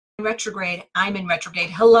retrograde. I'm in retrograde.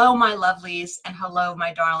 Hello, my lovelies, and hello,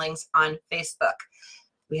 my darlings on Facebook.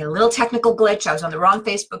 We had a little technical glitch. I was on the wrong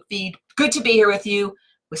Facebook feed. Good to be here with you.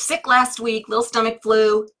 Was sick last week, little stomach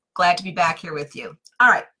flu. Glad to be back here with you. All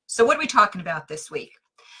right, so what are we talking about this week?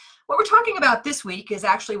 What we're talking about this week is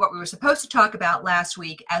actually what we were supposed to talk about last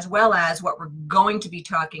week, as well as what we're going to be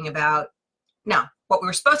talking about now. What we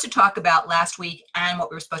were supposed to talk about last week and what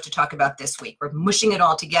we were supposed to talk about this week. We're mushing it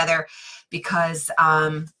all together because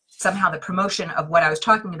somehow the promotion of what I was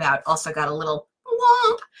talking about also got a little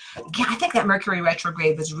wonk. Yeah, I think that Mercury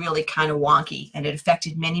retrograde was really kind of wonky and it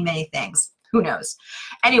affected many, many things. Who knows?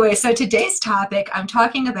 Anyway, so today's topic, I'm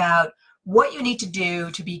talking about what you need to do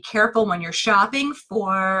to be careful when you're shopping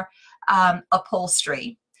for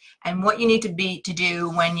upholstery and what you need to do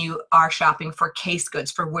when you are shopping for case goods,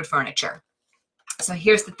 for wood furniture. So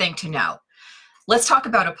here's the thing to know. Let's talk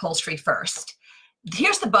about upholstery first.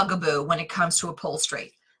 Here's the bugaboo when it comes to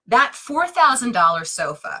upholstery. That $4,000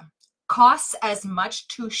 sofa costs as much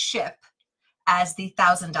to ship as the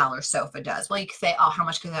 $1,000 sofa does. Well, you can say, oh, how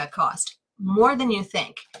much could that cost? More than you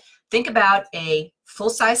think. Think about a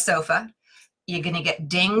full-size sofa. You're going to get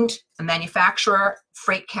dinged. The manufacturer,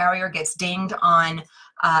 freight carrier gets dinged on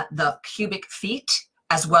the cubic feet,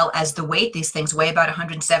 as well as the weight. These things weigh about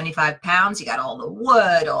 175 pounds. You got all the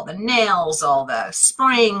wood, all the nails, all the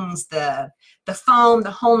springs, the foam,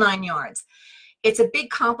 the whole 9 yards. It's a big,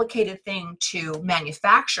 complicated thing to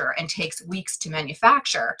manufacture and takes weeks to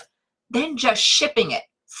manufacture. Then just shipping it,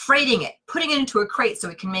 freighting it, putting it into a crate so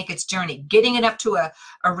it can make its journey, getting it up to a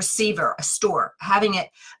receiver, a store, having it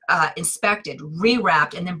inspected,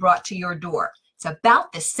 rewrapped, and then brought to your door. It's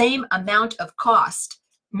about the same amount of cost.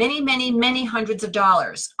 Many, many, many hundreds of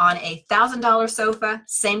dollars on a $1,000 sofa,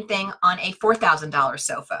 same thing on a $4,000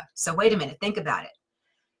 sofa. So wait a minute, think about it.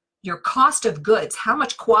 Your cost of goods, how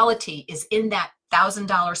much quality is in that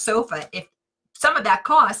 $1,000 sofa if some of that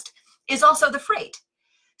cost is also the freight?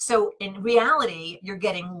 So in reality, you're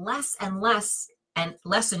getting less and less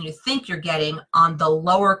than you think you're getting on the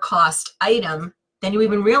lower cost item than you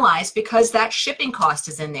even realize because that shipping cost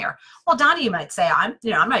is in there. Well, Donnie, you might say, I'm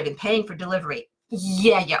not even paying for delivery.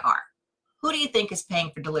 Yeah, you are. Who do you think is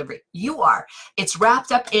paying for delivery? You are. It's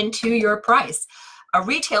wrapped up into your price. A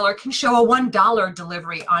retailer can show a $1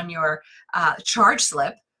 delivery on your charge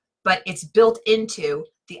slip, but it's built into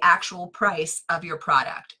the actual price of your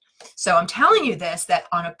product. So I'm telling you this, that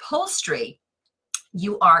on upholstery,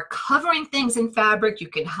 you are covering things in fabric. You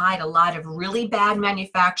can hide a lot of really bad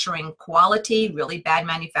manufacturing quality, really bad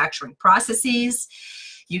manufacturing processes.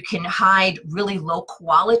 You can hide really low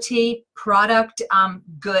quality product,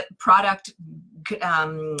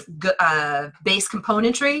 base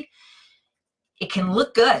componentry. It can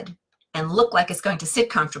look good and look like it's going to sit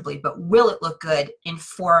comfortably, but will it look good in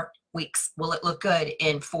 4 weeks? Will it look good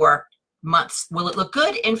in 4 months? Will it look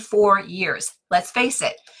good in 4 years? Let's face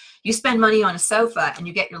it. You spend money on a sofa and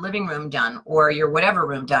you get your living room done or your whatever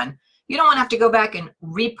room done. You don't want to have to go back and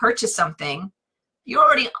repurchase something. You're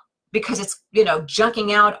already, because it's,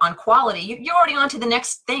 junking out on quality, you're already on to the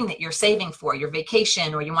next thing that you're saving for, your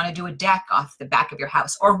vacation, or you want to do a deck off the back of your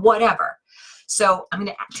house or whatever. So I'm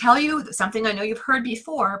going to tell you something I know you've heard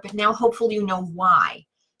before, but now hopefully you know why.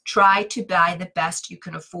 Try to buy the best you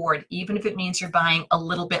can afford, even if it means you're buying a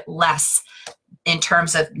little bit less in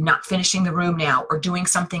terms of not finishing the room now or doing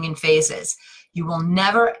something in phases. You will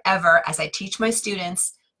never, ever, as I teach my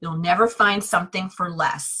students, you'll never find something for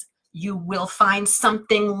less. You will find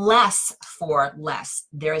something less for less.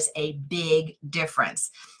 There's a big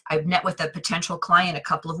difference. I met with a potential client a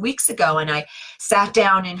couple of weeks ago and I sat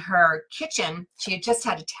down in her kitchen. She had just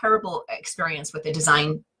had a terrible experience with a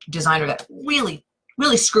designer that really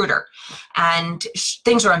screwed her and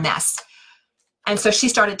things are a mess. And so she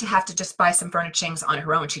started to have to just buy some furnishings on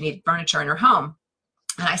her own. She needed furniture in her home.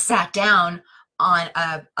 And I sat down on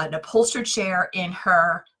an upholstered chair in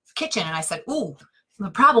her kitchen and I said, ooh, the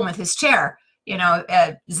problem with his chair, is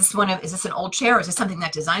this an old chair? Or is this something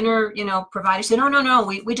that designer, provided? She said, no,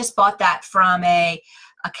 we just bought that from a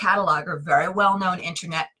catalog or very well-known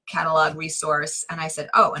internet catalog resource. And I said,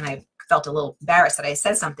 oh, and I felt a little embarrassed that I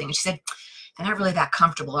said something. And she said, they're not really that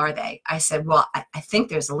comfortable, are they? I said, well, I think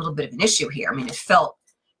there's a little bit of an issue here. I mean, it felt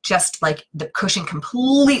just like the cushion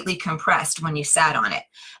completely compressed when you sat on it.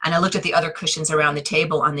 And I looked at the other cushions around the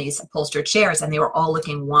table on these upholstered chairs, and they were all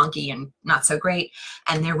looking wonky and not so great.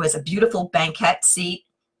 And there was a beautiful banquette seat,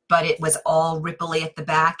 but it was all ripply at the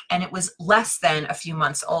back, and it was less than a few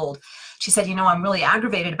months old. She said, I'm really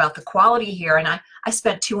aggravated about the quality here, and I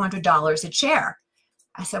spent $200 a chair.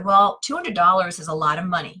 I said, well, $200 is a lot of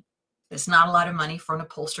money. It's not a lot of money for an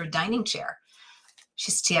upholstered dining chair.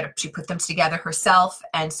 She put them together herself.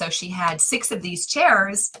 And so she had 6 of these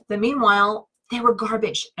chairs. But meanwhile, they were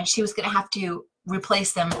garbage, and she was going to have to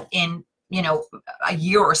replace them in, you know, a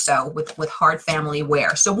year or so with hard family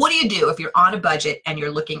wear. So what do you do if you're on a budget and you're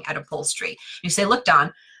looking at upholstery? You say, look,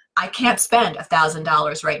 Don, I can't spend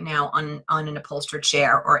 $1,000 right now on an upholstered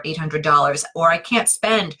chair, or $800, or I can't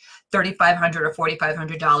spend $3,500 or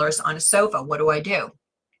 $4,500 on a sofa. What do I do?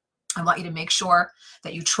 I want you to make sure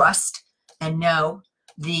that you trust and know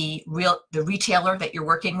the retailer that you're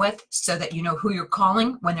working with, so that you know who you're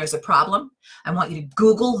calling when there's a problem. I want you to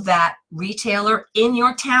Google that retailer in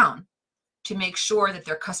your town to make sure that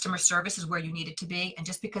their customer service is where you need it to be. And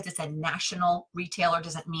just because it's a national retailer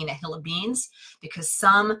doesn't mean a hill of beans, because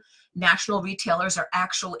some national retailers are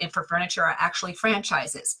for furniture are actually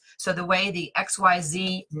franchises. So the way the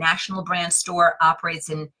XYZ national brand store operates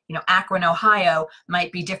in, you know, Akron, Ohio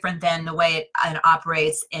might be different than the way it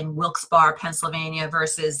operates in Wilkes-Barre, Pennsylvania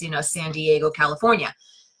versus, you know, San Diego, California.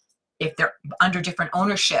 If they're under different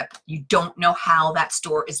ownership, you don't know how that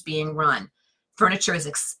store is being run. Furniture is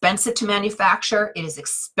expensive to manufacture. It is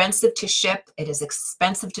expensive to ship. It is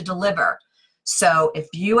expensive to deliver. So if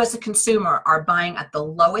you as a consumer are buying at the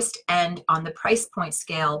lowest end on the price point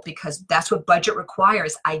scale, because that's what budget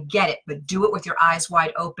requires, I get it, but do it with your eyes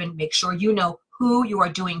wide open. Make sure you know who you are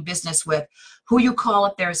doing business with, who you call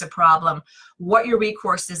if there's a problem, what your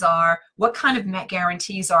recourses are, what kind of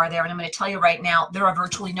guarantees are there. And I'm going to tell you right now, there are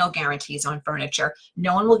virtually no guarantees on furniture.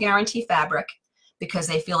 No one will guarantee fabric, because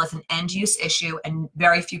they feel it's an end use issue, and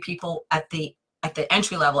very few people at the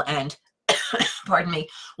entry level end, pardon me,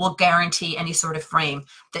 will guarantee any sort of frame.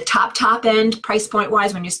 The top end price point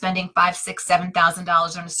wise, when you're spending $5,000, $6,000,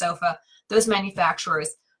 $7,000 on a sofa, those manufacturers,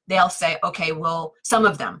 they'll say, okay, well, some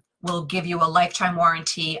of them will give you a lifetime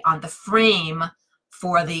warranty on the frame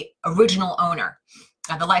for the original owner,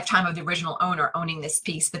 the lifetime of the original owner owning this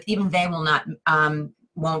piece, but even they will not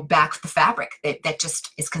won't back the fabric. That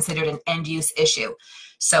just is considered an end use issue.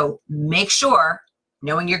 So make sure,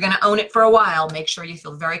 knowing you're going to own it for a while, make sure you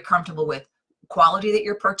feel very comfortable with quality that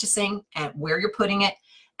you're purchasing and where you're putting it,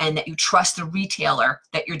 and that you trust the retailer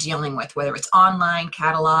that you're dealing with, whether it's online,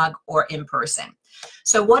 catalog, or in person.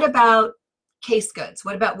 So what about case goods?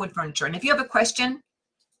 What about wood furniture? And if you have a question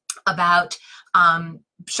about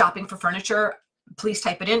shopping for furniture, please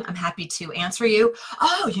type it in. I'm happy to answer you.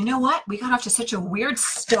 Oh, you know what? We got off to such a weird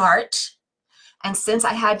start. And since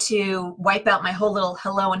I had to wipe out my whole little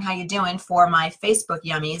hello and how you doing for my Facebook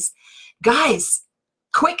yummies, guys,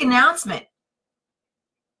 quick announcement.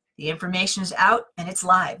 The information is out and it's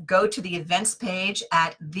live. Go to the events page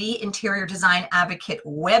at the Interior Design Advocate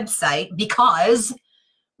website, because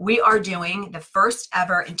we are doing the first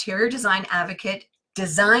ever Interior Design Advocate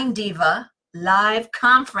Design Diva live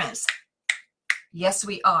conference. Yes,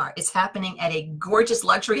 we are. It's happening at a gorgeous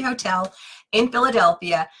luxury hotel in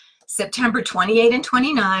Philadelphia, September 28 and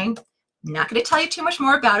 29. I'm not going to tell you too much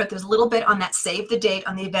more about it. There's a little bit on that save the date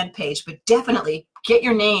on the event page, but definitely get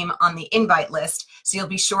your name on the invite list so you'll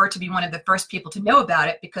be sure to be one of the first people to know about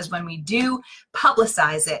it, because when we do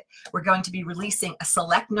publicize it, we're going to be releasing a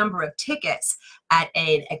select number of tickets at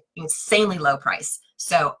an insanely low price.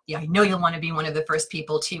 So yeah, I know you'll want to be one of the first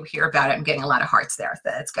people to hear about it. I'm getting a lot of hearts there. So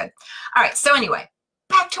that's good. All right. So anyway,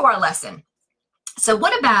 back to our lesson. So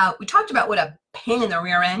we talked about what a pain in the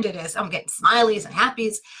rear end it is. I'm getting smileys and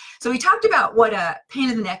happies. So we talked about what a pain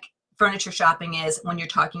in the neck furniture shopping is when you're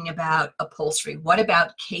talking about upholstery. What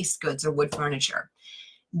about case goods or wood furniture?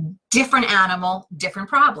 Different animal, different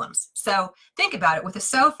problems. So think about it. With a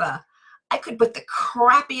sofa, I could put the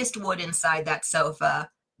crappiest wood inside that sofa,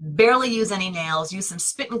 barely use any nails, use some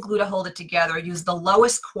spit and glue to hold it together, use the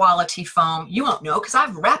lowest quality foam. You won't know because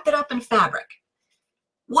I've wrapped it up in fabric.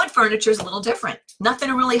 Wood furniture is a little different. Nothing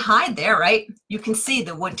to really hide there, right? You can see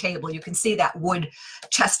the wood table. You can see that wood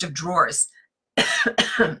chest of drawers.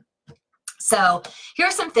 So here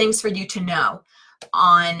are some things for you to know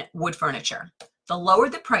on wood furniture. The lower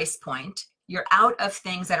the price point, you're out of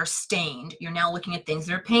things that are stained. You're now looking at things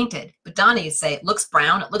that are painted. But Donna, you say it looks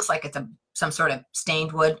brown. It looks like it's some sort of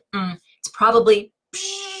stained wood. It's probably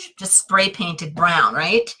just spray painted brown,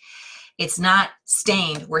 right? It's not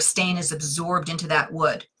stained where stain is absorbed into that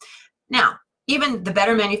wood. Now, even the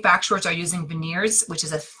better manufacturers are using veneers, which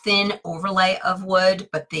is a thin overlay of wood,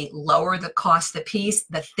 but the lower the cost of the piece,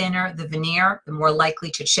 the thinner the veneer, the more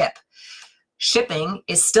likely to chip. Shipping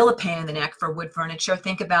is still a pain in the neck for wood furniture.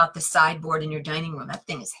 Think about the sideboard in your dining room. That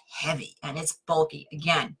thing is heavy and it's bulky.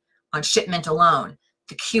 Again, on shipment alone,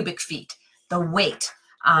 the cubic feet, the weight,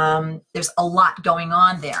 there's a lot going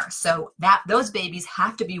on there. So those babies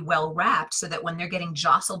have to be well wrapped so that when they're getting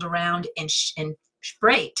jostled around in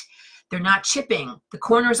freight, They're not chipping. The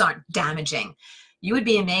corners aren't damaging. You would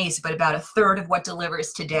be amazed, but about a third of what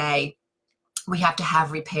delivers today, we have to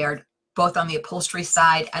have repaired, both on the upholstery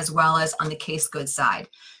side as well as on the case goods side.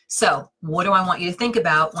 So what do I want you to think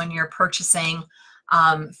about when you're purchasing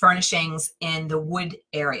furnishings in the wood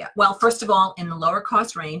area? Well, first of all, in the lower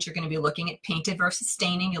cost range, you're going to be looking at painted versus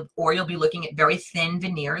staining, or you'll be looking at very thin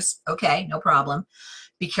veneers. Okay, no problem.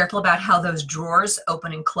 Be careful about how those drawers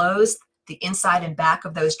open and close. The inside and back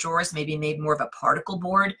of those drawers may be made more of a particle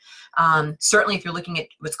board. Certainly if you're looking at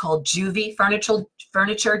what's called juvie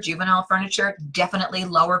furniture, juvenile furniture, definitely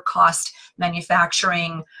lower cost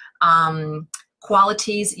manufacturing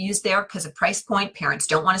qualities used there because of price point. Parents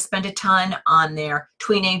don't want to spend a ton on their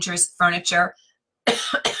teenagers' furniture.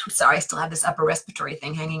 Sorry, I still have this upper respiratory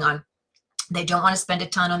thing hanging on. They don't want to spend a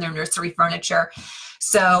ton on their nursery furniture.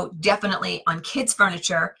 So definitely on kids'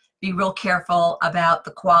 furniture, be real careful about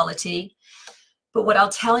the quality. But what I'll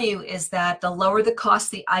tell you is that the lower the cost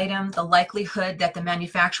of the item, the likelihood that the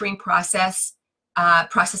manufacturing processes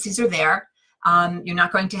are there. You're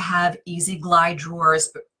not going to have easy glide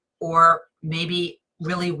drawers or maybe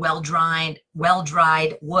really well-dried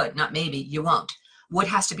wood. Not maybe, you won't. Wood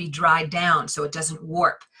has to be dried down so it doesn't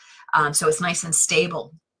warp. So it's nice and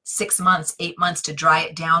stable. 6 months, 8 months to dry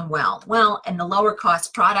it down well. Well, and the lower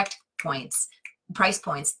cost product points, price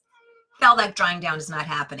points, all that drying down is not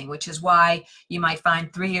happening, which is why you might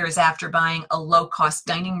find 3 years after buying a low-cost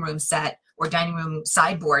dining room set or dining room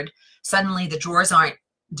sideboard, suddenly the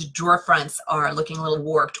drawer fronts are looking a little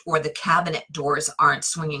warped, or the cabinet doors aren't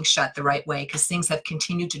swinging shut the right way because things have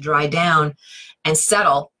continued to dry down and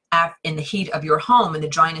settle in the heat of your home and the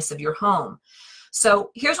dryness of your home.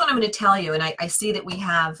 So here's what I'm going to tell you, and I see that we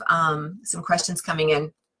have some questions coming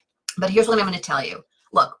in, but here's what I'm going to tell you.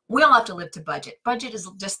 Look, we all have to live to budget. Budget is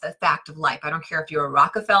just the fact of life. I don't care if you're a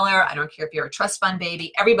Rockefeller. I don't care if you're a trust fund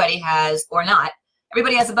baby. Everybody has, or not,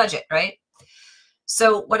 everybody has a budget, right?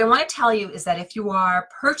 So what I want to tell you is that if you are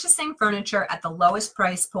purchasing furniture at the lowest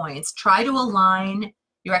price points, try to align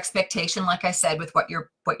your expectation, like I said, with what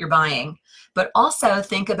you're buying. But also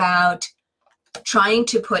think about trying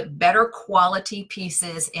to put better quality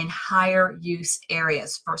pieces in higher use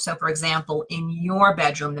areas. So for example, in your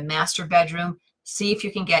bedroom, the master bedroom, see if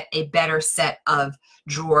you can get a better set of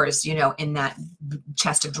drawers, you know, in that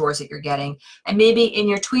chest of drawers that you're getting. And maybe in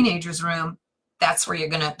your teenager's room, that's where you're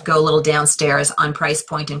going to go a little downstairs on price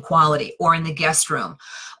point and quality, or in the guest room,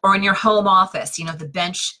 or in your home office, you know, the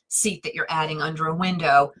bench seat that you're adding under a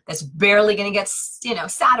window that's barely going to get, you know,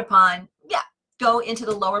 sat upon. Yeah, go into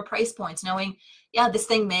the lower price points knowing, yeah, this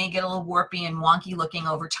thing may get a little warpy and wonky looking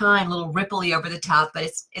over time, a little ripply over the top, but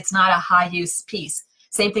it's not a high use piece.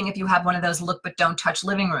 Same thing if you have one of those look but don't touch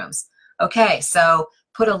living rooms. Okay, so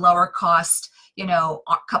put a lower cost, you know,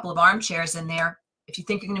 a couple of armchairs in there. If you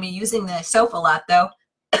think you're going to be using the sofa a lot, though,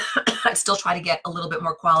 I'd still try to get a little bit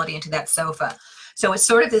more quality into that sofa. So it's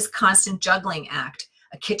sort of this constant juggling act.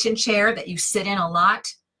 A kitchen chair that you sit in a lot,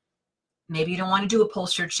 maybe you don't want to do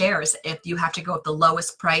upholstered chairs if you have to go at the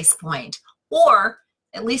lowest price point. Or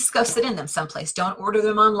at least go sit in them someplace. Don't order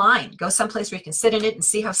them online. Go someplace where you can sit in it and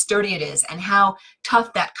see how sturdy it is and how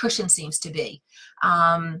tough that cushion seems to be.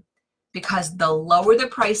 Because the lower the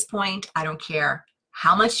price point, I don't care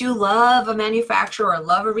how much you love a manufacturer or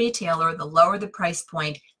love a retailer, the lower the price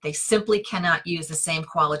point, they simply cannot use the same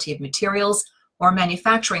quality of materials or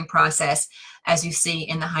manufacturing process as you see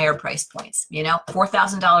in the higher price points. You know,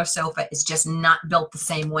 $4,000 sofa is just not built the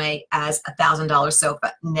same way as a $1,000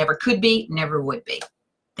 sofa. Never could be, never would be.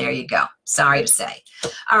 There you go. Sorry to say.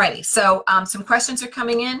 Alrighty, so some questions are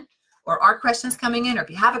coming in, or are questions coming in, or if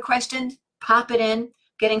you have a question, pop it in.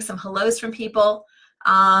 Getting some hellos from people.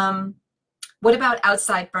 What about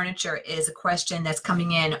outside furniture is a question that's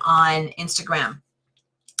coming in on Instagram.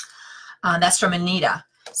 That's from Anita.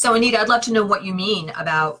 So Anita, I'd love to know what you mean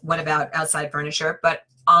about what about outside furniture, but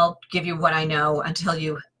I'll give you what I know until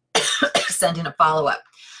you send in a follow-up.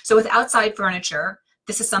 So with outside furniture,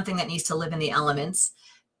 this is something that needs to live in the elements.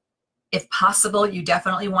 If possible, you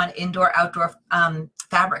definitely want indoor-outdoor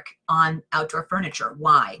fabric on outdoor furniture.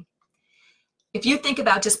 Why? If you think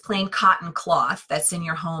about just plain cotton cloth that's in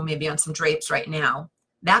your home, maybe on some drapes right now,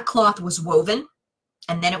 that cloth was woven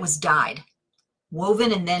and then it was dyed.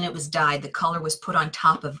 Woven and then it was dyed. The color was put on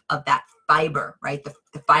top of that fiber, right?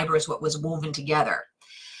 The fiber is what was woven together.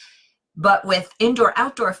 But with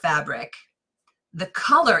indoor-outdoor fabric, the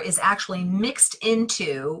color is actually mixed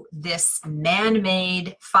into this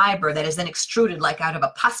man-made fiber that is then extruded like out of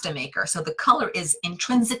a pasta maker. So the color is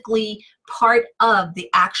intrinsically part of the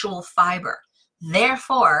actual fiber.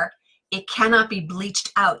 Therefore, it cannot be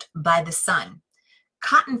bleached out by the sun.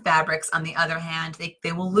 Cotton fabrics, on the other hand, they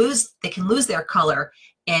can lose their color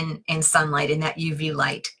in sunlight, in that UV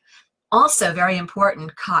light. Also, very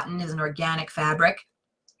important, cotton is an organic fabric,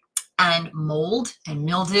 and mold and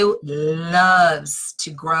mildew loves to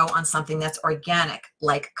grow on something that's organic,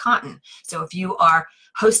 like cotton. So if you are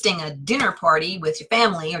hosting a dinner party with your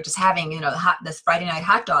family, or just having, this Friday night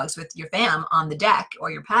hot dogs with your fam on the deck or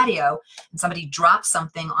your patio, and somebody drops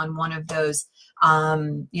something on one of those,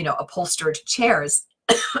 upholstered chairs,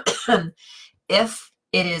 if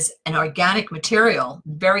it is an organic material,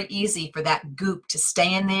 very easy for that goop to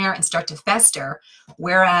stay in there and start to fester.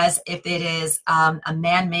 Whereas if it is a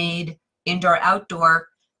man-made indoor-outdoor,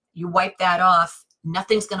 you wipe that off,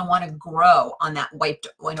 nothing's going to want to grow on that wiped,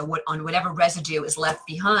 on whatever residue is left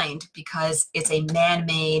behind, because it's a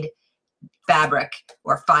man-made fabric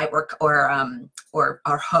or fiber or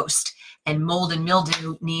host. And mold and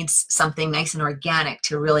mildew needs something nice and organic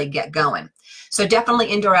to really get going. So definitely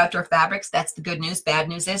indoor-outdoor fabrics. That's the good news. Bad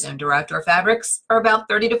news is indoor-outdoor fabrics are about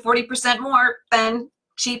 30 to 40% more than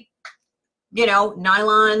cheap,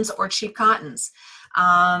 nylons or cheap cottons.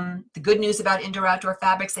 The good news about indoor-outdoor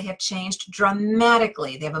fabrics, they have changed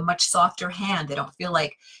dramatically. They have a much softer hand. They don't feel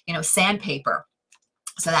like, sandpaper.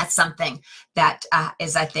 So that's something that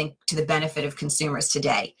is, I think, to the benefit of consumers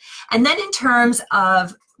today. And then in terms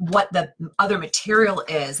of what the other material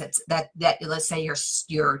is, it's that let's say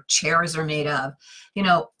your chairs are made of,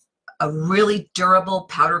 a really durable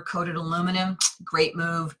powder coated aluminum, great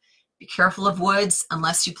move. Be careful of woods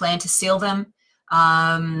unless you plan to seal them.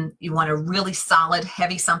 You want a really solid,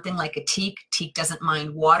 heavy something like a teak. Teak doesn't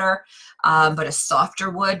mind water, but a softer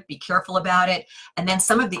wood, be careful about it. And then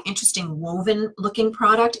some of the interesting woven looking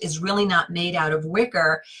product is really not made out of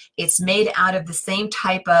wicker. It's made out of the same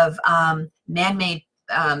type of man-made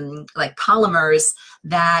like polymers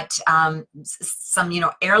that some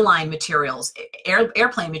airline materials,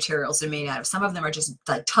 airplane materials are made out of. Some of them are just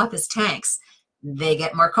like tough as tanks. They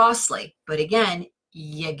get more costly, but again,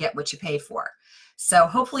 you get what you pay for. So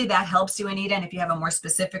hopefully that helps you, Anita. And if you have a more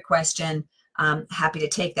specific question, I'm happy to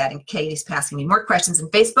take that. And Katie's passing me more questions in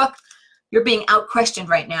Facebook. You're being out questioned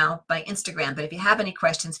right now by Instagram, but if you have any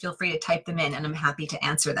questions, feel free to type them in and I'm happy to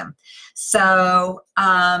answer them. So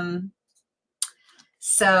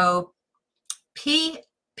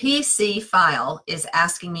PC File is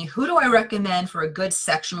asking me, who do I recommend for a good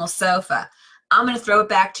sectional sofa? I'm going to throw it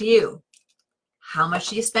back to you. How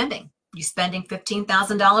much are you spending? You spending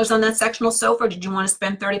 $15,000 on that sectional sofa, or did you want to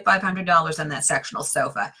spend $3,500 on that sectional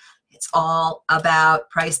sofa? It's all about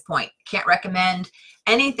price point. Can't recommend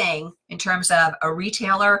anything in terms of a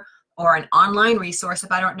retailer or an online resource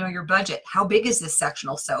if I don't know your budget. How big is this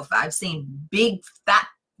sectional sofa? I've seen big, fat,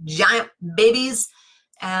 giant babies,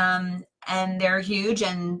 and they're huge,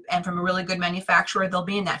 and from a really good manufacturer, they'll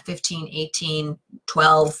be in that 15, 18,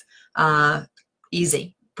 12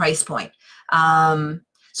 easy price point.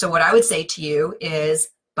 So what I would say to you is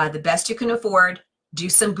buy the best you can afford, do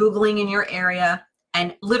some Googling in your area,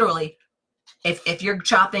 and literally, if you're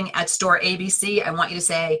shopping at store ABC, I want you to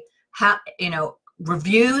say,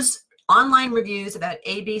 reviews, online reviews about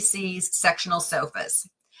ABC's sectional sofas,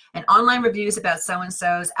 and online reviews about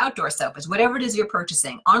so-and-so's outdoor sofas, whatever it is you're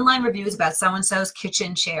purchasing, online reviews about so-and-so's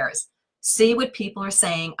kitchen chairs. See what people are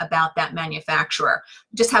saying about that manufacturer.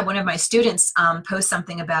 Just had one of my students post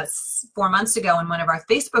something about 4 months ago in one of our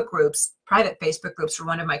Facebook groups, private Facebook groups for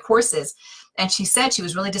one of my courses. And she said she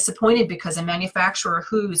was really disappointed because a manufacturer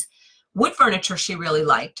whose wood furniture she really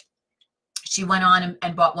liked, she went on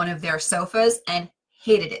and bought one of their sofas and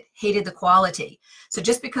hated it, hated the quality. So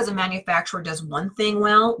just because a manufacturer does one thing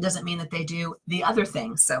well doesn't mean that they do the other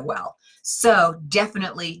thing so well. So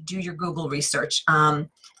definitely do your Google research. And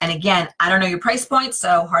again, I don't know your price point,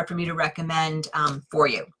 so hard for me to recommend for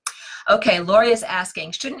you. Okay, Lori is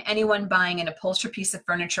asking, shouldn't anyone buying an upholstery piece of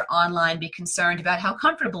furniture online be concerned about how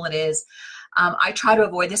comfortable it is? I try to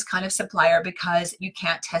avoid this kind of supplier because you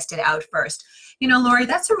can't test it out first. Lori,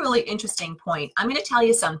 that's a really interesting point. I'm going to tell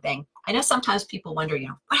you something. I know sometimes people wonder,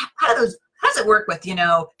 how does it work with,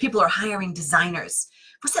 people are hiring designers?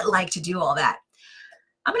 What's it like to do all that?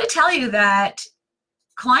 I'm going to tell you that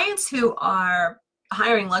clients who are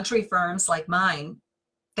hiring luxury firms like mine,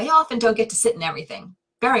 they often don't get to sit in everything.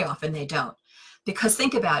 Very often they don't. Because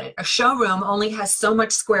think about it, a showroom only has so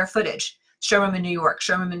much square footage. Showroom in New York,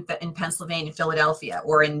 showroom in Pennsylvania, Philadelphia,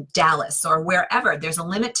 or in Dallas, or wherever. There's a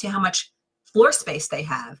limit to how much floor space they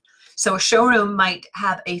have. So a showroom might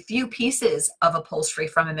have a few pieces of upholstery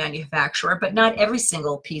from a manufacturer, but not every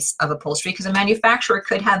single piece of upholstery, because a manufacturer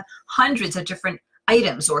could have hundreds of different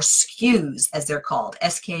items, or SKUs as they're called,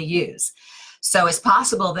 SKUs. So it's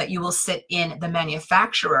possible that you will sit in the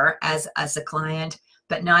manufacturer as a client,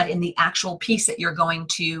 but not in the actual piece that you're going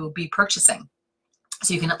to be purchasing.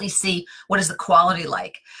 So you can at least see what is the quality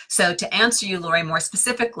like. So to answer you, Lori, more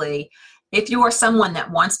specifically, if you are someone that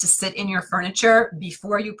wants to sit in your furniture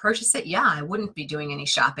before you purchase it, yeah, I wouldn't be doing any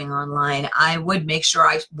shopping online. I would make sure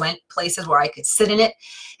I went places where I could sit in it.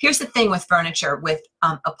 Here's the thing with furniture, with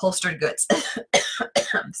upholstered goods.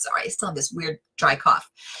 I'm sorry, I still have this weird dry cough.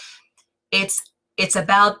 It's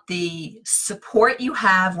about the support you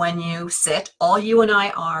have when you sit. All you and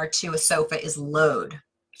I are to a sofa is load.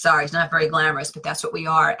 Sorry, it's not very glamorous, but that's what we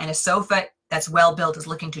are. And a sofa that's well built is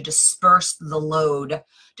looking to disperse the load,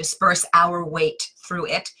 disperse our weight through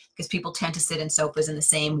it, because people tend to sit in sofas in the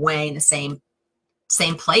same way, in the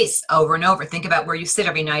same place over and over. Think about where you sit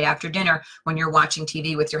every night after dinner when you're watching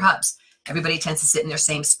TV with your hubs. Everybody tends to sit in their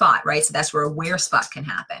same spot, right? So that's where a wear spot can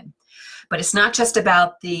happen. But it's not just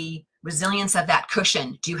about the resilience of that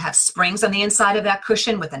cushion. Do you have springs on the inside of that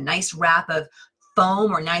cushion with a nice wrap of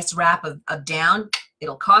foam or nice wrap of down?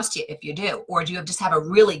 It'll cost you if you do. Or do you just have a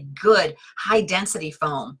really good high density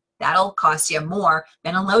foam? That'll cost you more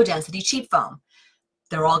than a low density cheap foam.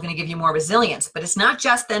 They're all going to give you more resilience. But it's not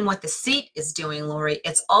just then what the seat is doing, Lori.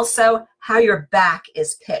 It's also how your back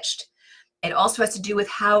is pitched. It also has to do with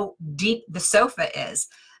how deep the sofa is.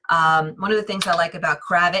 One of the things I like about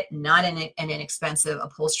Kravit, not an inexpensive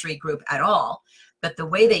upholstery group at all, but the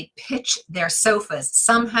way they pitch their sofas,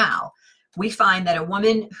 somehow we find that a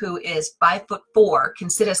woman who is 5'4" can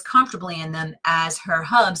sit as comfortably in them as her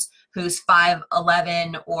hubs who's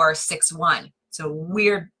 5'11" or 6'1". It's a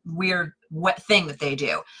weird thing that they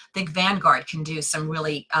do. I think Vanguard can do some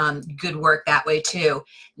really good work that way too.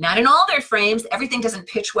 Not in all their frames. Everything doesn't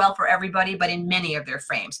pitch well for everybody, but in many of their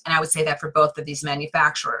frames. And I would say that for both of these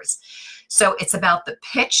manufacturers. So it's about the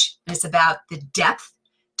pitch, and it's about the depth.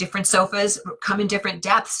 Different sofas come in different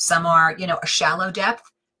depths. Some are, you know, a shallow depth,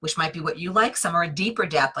 which might be what you like. Some are a deeper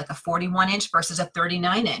depth, like a 41-inch versus a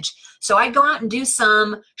 39-inch. So I'd go out and do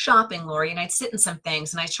some shopping, Lori, and I'd sit in some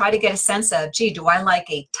things, and I try to get a sense of, gee, do I like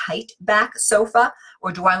a tight back sofa,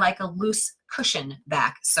 or do I like a loose cushion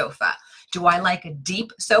back sofa? Do I like a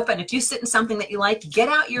deep sofa? And if you sit in something that you like, get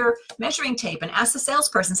out your measuring tape and ask the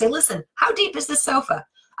salesperson, say, listen, how deep is this sofa?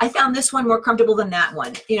 I found this one more comfortable than that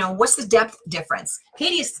one. You know, what's the depth difference?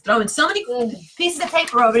 Katie's throwing so many pieces of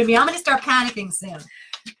paper over to me. I'm going to start panicking soon.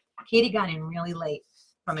 Katie got in really late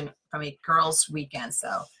from a girls' weekend,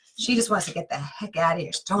 so she just wants to get the heck out of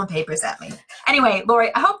here. She's throwing papers at me. Anyway,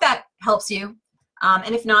 Lori, I hope that helps you.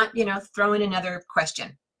 And if not, you know, throw in another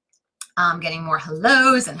question. I'm getting more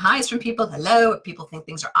hellos and highs from people. Hello. If people think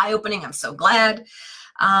things are eye-opening, I'm so glad.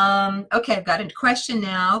 Okay, I've got a question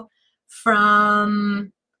now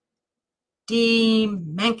from D.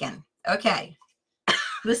 Mencken. Okay.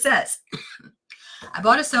 This says, I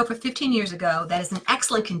bought a sofa 15 years ago that is in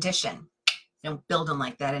excellent condition. You don't build them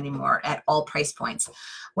like that anymore at all price points.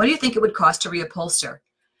 What do you think it would cost to reupholster?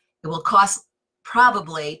 It will cost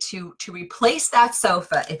probably to replace that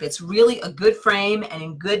sofa, if it's really a good frame and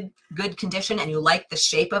in good condition and you like the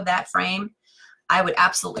shape of that frame, I would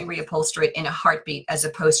absolutely reupholster it in a heartbeat as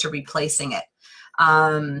opposed to replacing it.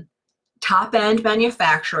 Top-end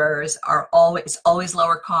manufacturers are always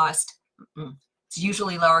lower cost. It's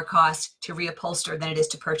usually lower cost to reupholster than it is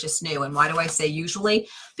to purchase new. And why do I say usually?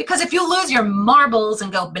 Because if you lose your marbles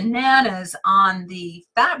and go bananas on the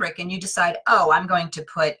fabric and you decide, oh, I'm going to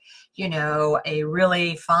put, you know, a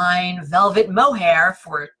really fine velvet mohair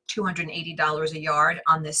for $280 a yard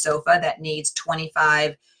on this sofa that needs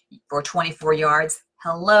 25 or 24 yards,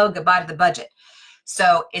 hello, goodbye to the budget.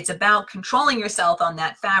 So it's about controlling yourself on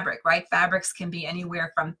that fabric, right? Fabrics can be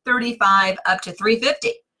anywhere from $35 up to $350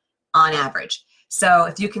 on average. So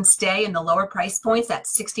if you can stay in the lower price points, that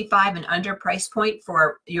 $65 and under price point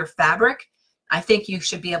for your fabric, I think you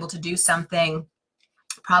should be able to do something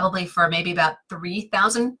probably for maybe about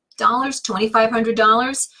 $3,000,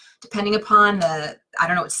 $2,500, depending upon the, I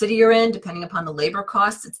don't know what city you're in, depending upon the labor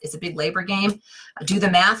costs. It's a big labor game. Do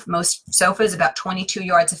the math. Most sofas about 22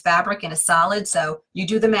 yards of fabric in a solid. So you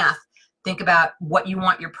do the math. Think about what you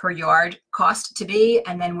want your per yard cost to be,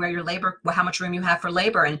 and then where your labor, how much room you have for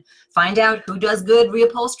labor, and find out who does good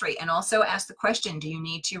reupholstery. And also ask the question, do you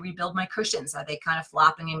need to rebuild my cushions? Are they kind of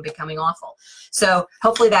flopping and becoming awful? So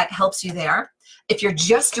hopefully that helps you there. If you're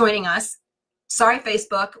just joining us, sorry,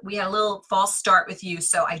 Facebook, we had a little false start with you.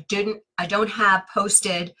 So I don't have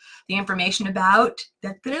posted the information about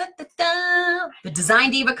the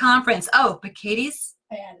Design Diva conference. Oh, but Katie's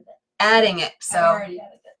adding it. So I already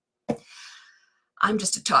added it. I'm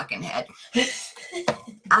just a talking head.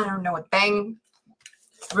 I don't know what thing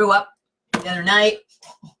threw up the other night.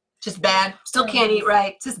 Just bad. Still can't eat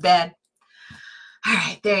right. It's just bad. All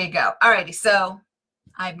right, there you go. All righty, so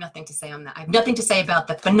I have nothing to say on that. I have nothing to say about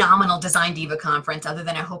the phenomenal Design Diva conference other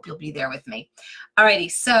than I hope you'll be there with me.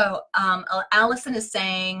 Alrighty, so Allison is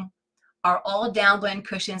saying, are all downblend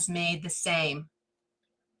cushions made the same?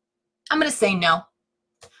 I'm going to say no.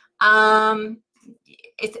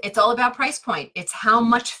 It's all about price point. It's how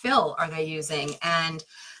much fill are they using. And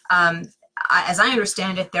as I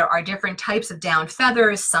understand it, there are different types of down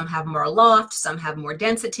feathers. Some have more loft, some have more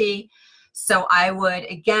density. So I would,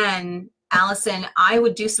 again, Allison, I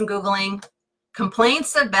would do some Googling.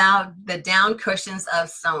 Complaints about the down cushions of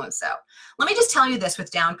so-and-so. Let me just tell you this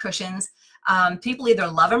with down cushions. People either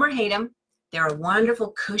love them or hate them. They're a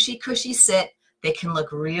wonderful cushy sit. They can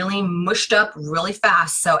look really mushed up really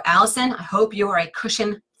fast. So Allison, I hope you are a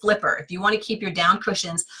cushion flipper. If you want to keep your down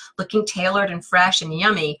cushions looking tailored and fresh and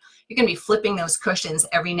yummy, you're going to be flipping those cushions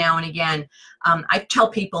every now and again. I tell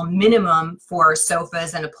people minimum for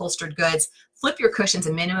sofas and upholstered goods, flip your cushions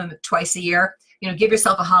a minimum of twice a year. You know, give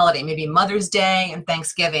yourself a holiday, maybe Mother's Day and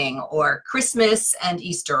Thanksgiving, or Christmas and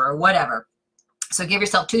Easter, or whatever. So give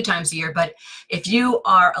yourself 2 times a year. But if you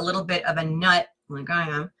are a little bit of a nut, like I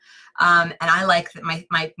am, and I like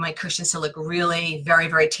my cushions to look really very,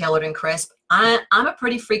 very tailored and crisp, I'm a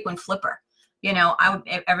pretty frequent flipper. You know, I would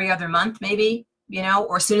every other month maybe, you know,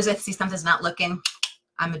 or as soon as I see something's not looking,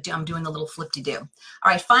 I'm doing the little flip-de-do. All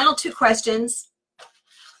right, final 2 questions.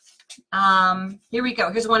 Here we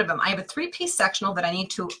go. Here's one of them. I have a 3-piece sectional that I need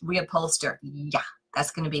to reupholster. Yeah,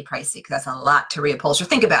 that's going to be pricey because that's a lot to reupholster.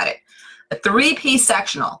 Think about it. A 3-piece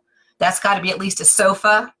sectional. That's got to be at least a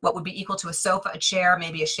sofa. What would be equal to a sofa, a chair,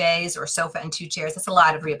 maybe a chaise, or a sofa and 2 chairs. That's a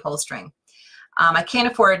lot of reupholstering. I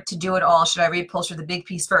can't afford to do it all. Should I reupholster the big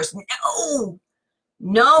piece first?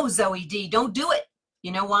 No, Zoe D. Don't do it.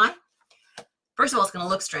 You know why? First of all, it's going to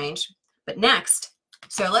look strange. But next,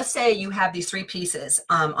 so let's say you have these 3 pieces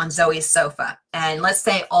on Zoe's sofa. And let's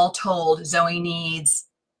say all told, Zoe needs,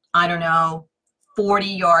 I don't know, 40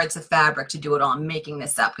 yards of fabric to do it all. I'm making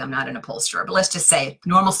this up. I'm not an upholsterer. But let's just say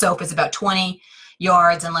normal sofa is about 20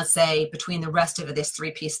 yards. And let's say between the rest of this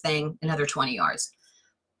 3-piece thing, another 20 yards.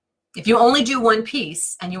 If you only do 1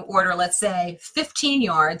 piece and you order, let's say, 15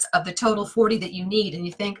 yards of the total 40 that you need, and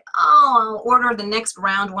you think, oh, I'll order the next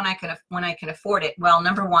round when I can afford it. Well,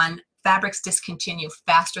 number 1, fabrics discontinue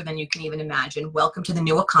faster than you can even imagine. Welcome to the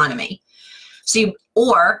new economy. So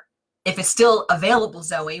or if it's still available,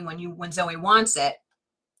 Zoe, when Zoe wants it,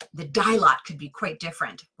 the dye lot could be quite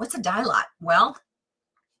different. What's a dye lot? Well,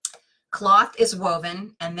 cloth is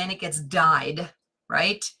woven and then it gets dyed,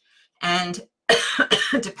 right? And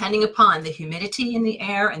depending upon the humidity in the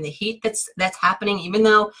air and the heat that's happening, even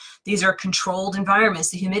though these are controlled environments,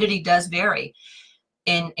 the humidity does vary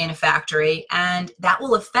in a factory, and that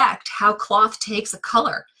will affect how cloth takes a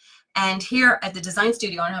color. And here at the design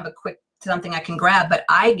studio, I don't have a quick something I can grab, but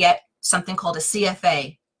I get something called a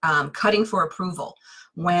CFA, cutting for approval.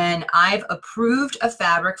 When I've approved a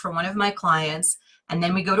fabric for one of my clients, and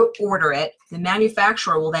then we go to order it, the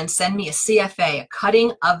manufacturer will then send me a CFA, a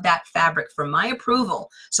cutting of that fabric for my approval,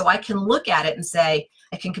 so I can look at it and say,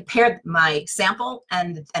 I can compare my sample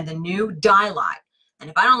and the new dye lot. And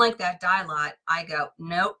if I don't like that dye lot, I go,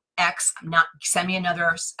 nope, X, not, send me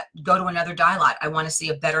another, go to another dye lot. I want to see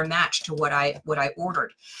a better match to what I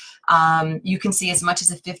ordered. You can see as much as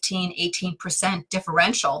a 15, 18%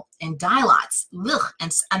 differential in dye lots. Ugh.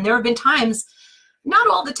 And there have been times, not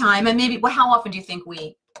all the time, and maybe, well, how often do you think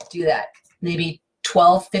we do that? Maybe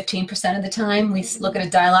 12, 15% of the time we look at a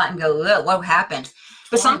dye lot and go, ugh, what happened?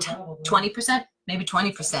 But sometimes 20%, maybe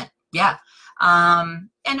 20%, yeah.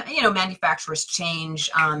 And, you know, manufacturers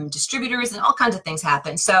change, distributors, and all kinds of things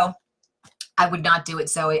happen. So I would not do it,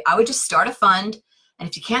 Zoe. I would just start a fund, and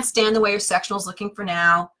if you can't stand the way your sectional is looking for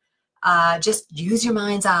now, just use your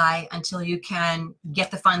mind's eye until you can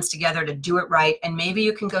get the funds together to do it right. And maybe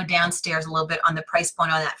you can go downstairs a little bit on the price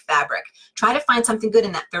point on that fabric. Try to find something good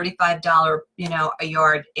in that $35, you know, a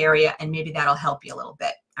yard area, and maybe that'll help you a little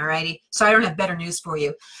bit. All righty. So I don't have better news for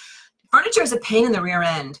you. Furniture is a pain in the rear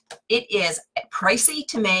end. It is pricey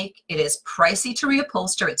to make. It is pricey to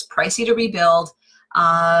reupholster. It's pricey to rebuild.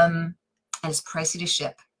 And it's pricey to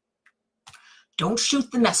ship. Don't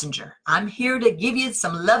shoot the messenger. I'm here to give you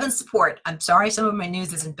some love and support. I'm sorry some of my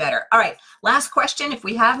news isn't better. All right, last question, if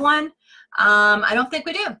we have one. I don't think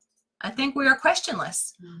we do. I think we are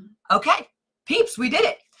questionless. Okay, peeps, we did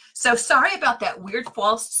it. So sorry about that weird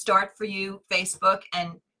false start for you, Facebook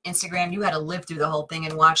and Instagram. You had to live through the whole thing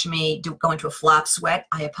and watch me go into a flop sweat.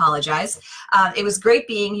 I apologize. It was great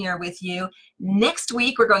being here with you. Next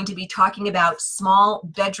week, we're going to be talking about small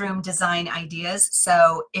bedroom design ideas.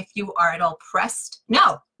 So if you are at all pressed,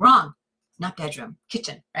 no, wrong. not bedroom,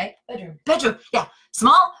 kitchen, right? Bedroom. Bedroom, yeah.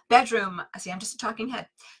 Small bedroom. See, I'm just a talking head.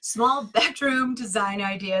 Small bedroom design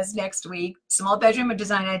ideas next week. Small bedroom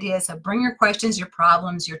design ideas. So bring your questions, your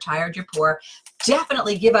problems, you're tired, you're poor.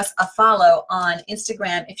 Definitely give us a follow on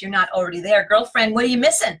Instagram if you're not already there. Girlfriend, what are you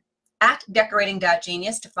missing? At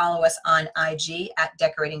decorating.genius to follow us on IG at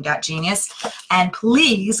decorating.genius. And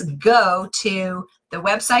please go to the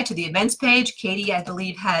website, to the events page. Katie, I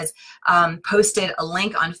believe, has posted a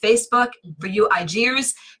link on Facebook for you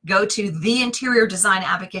IGers. Go to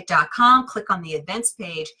theinteriordesignadvocate.com, click on the events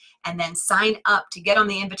page, and then sign up to get on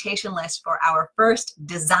the invitation list for our first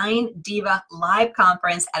Design Diva live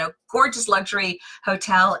conference at a gorgeous luxury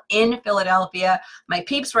hotel in Philadelphia. My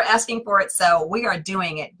peeps were asking for it, so we are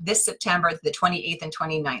doing it this September, the 28th and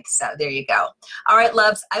 29th. So there you go. All right,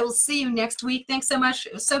 loves, I will see you next week. Thanks so much.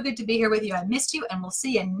 It was so good to be here with you. I missed you, and we'll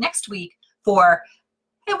see you next week for,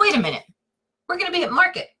 hey, wait a minute. We're going to be at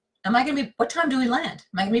market. Am I going to be, what time do we land?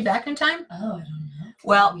 Am I going to be back in time? Oh, I don't know.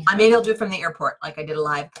 Well, I maybe I'll do it from the airport like I did a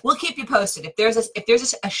live. We'll keep you posted. If there's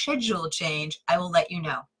a schedule change, I will let you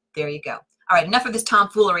know. There you go. All right, enough of this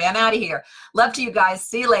tomfoolery. I'm out of here. Love to you guys.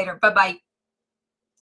 See you later. Bye-bye.